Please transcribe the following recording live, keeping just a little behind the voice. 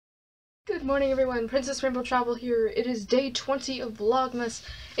Good morning, everyone. Princess Rainbow Travel here. It is day 20 of Vlogmas.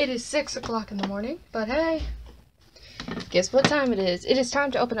 It is 6 o'clock in the morning, but hey, guess what time it is? It is time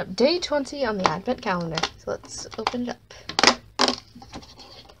to open up day 20 on the Advent calendar. So let's open it up.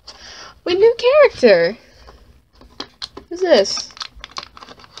 We new character. Who's this?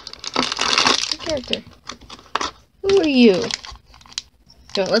 New character. Who are you?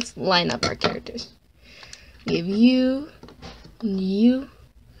 So let's line up our characters. We have you, and you.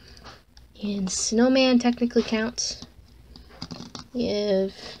 And Snowman technically counts. We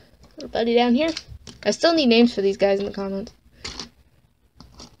have everybody down here. I still need names for these guys in the comments.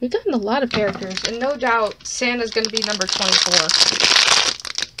 We've gotten a lot of characters, and no doubt Santa's going to be number 24.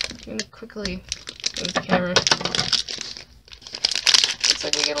 I'm going to quickly move the camera. Looks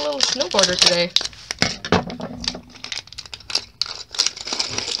like we get a little snowboarder today.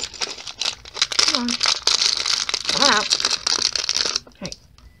 Come on. Come on out.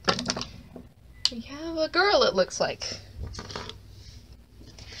 We have a girl, it looks like.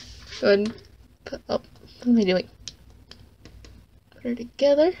 Go ahead and put, oh, what am I doing? Put her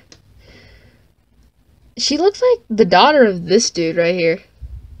together. She looks like the daughter of this dude right here.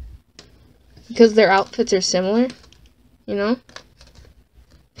 Because their outfits are similar, you know?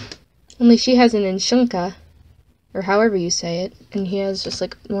 Only she has an inshinka, or however you say it, and he has just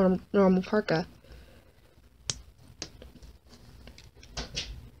like normal parka.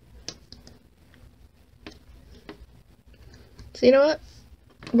 So you know what?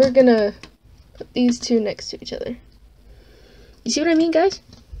 We're gonna put these two next to each other. You see what I mean, guys?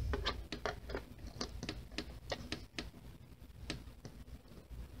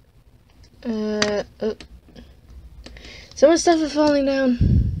 Oh. So much stuff is falling down.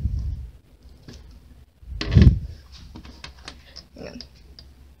 Hang on.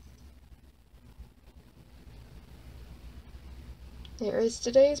 There is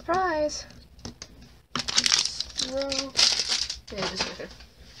today's prize. Row. Yeah, just right there.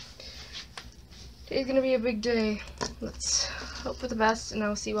 Today's gonna be a big day. Let's hope for the best, and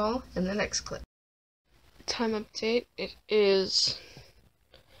I'll see you all in the next clip. Time update. It is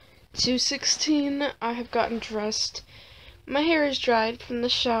 2:16. I have gotten dressed. My hair is dried from the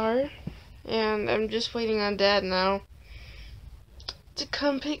shower, and I'm just waiting on Dad now to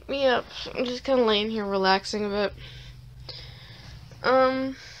come pick me up. I'm just kind of laying here relaxing a bit.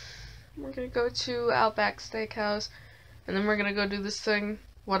 We're gonna go to Outback Steakhouse. And then we're gonna go do this thing,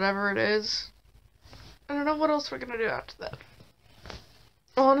 whatever it is. I don't know what else we're gonna do after that.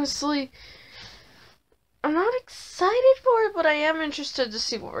 Honestly, I'm not excited for it, but I am interested to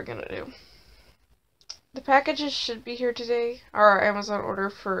see what we're gonna do. The packages should be here today, our Amazon order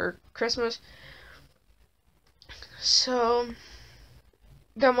for Christmas. So,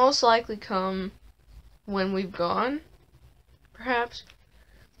 they'll most likely come when we've gone, perhaps.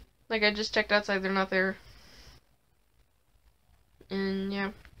 Like, I just checked outside, they're not there. And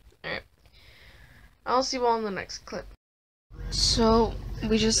yeah, alright. I'll see you all in the next clip. So,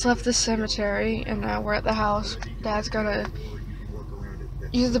 we just left the cemetery, and now we're at the house. Dad's gotta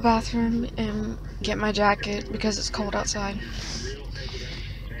use the bathroom and get my jacket because it's cold outside.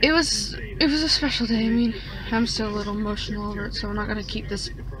 It was a special day. I mean, I'm still a little emotional over it, so I'm not gonna keep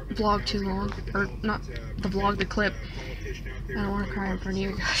this vlog too long. Or, not the vlog, the clip. I don't want to cry in front of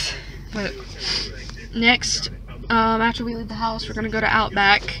you guys. But, next, after we leave the house, we're gonna go to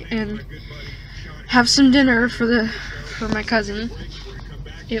Outback and have some dinner for my cousin.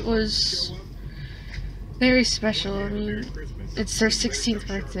 It was very special. I mean, it's their 16th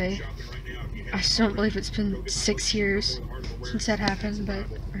birthday. I still don't believe it's been 6 years since that happened, but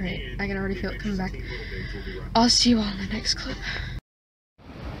alright, I can already feel it coming back. I'll see you all in the next clip.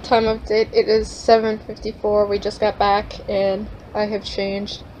 Time update, it is 7:54. We just got back and I have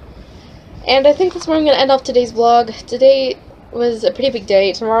changed. And I think that's where I'm going to end off today's vlog. Today was a pretty big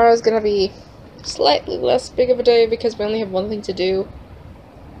day. Tomorrow is going to be slightly less big of a day because we only have one thing to do.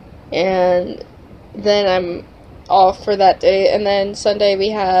 And then I'm off for that day. And then Sunday we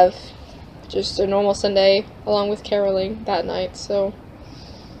have just a normal Sunday along with caroling that night. So,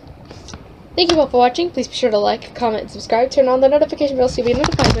 thank you all for watching. Please be sure to like, comment, and subscribe. Turn on the notification bell so you'll be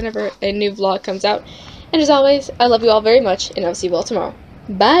notified whenever a new vlog comes out. And as always, I love you all very much, and I'll see you all tomorrow.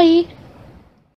 Bye!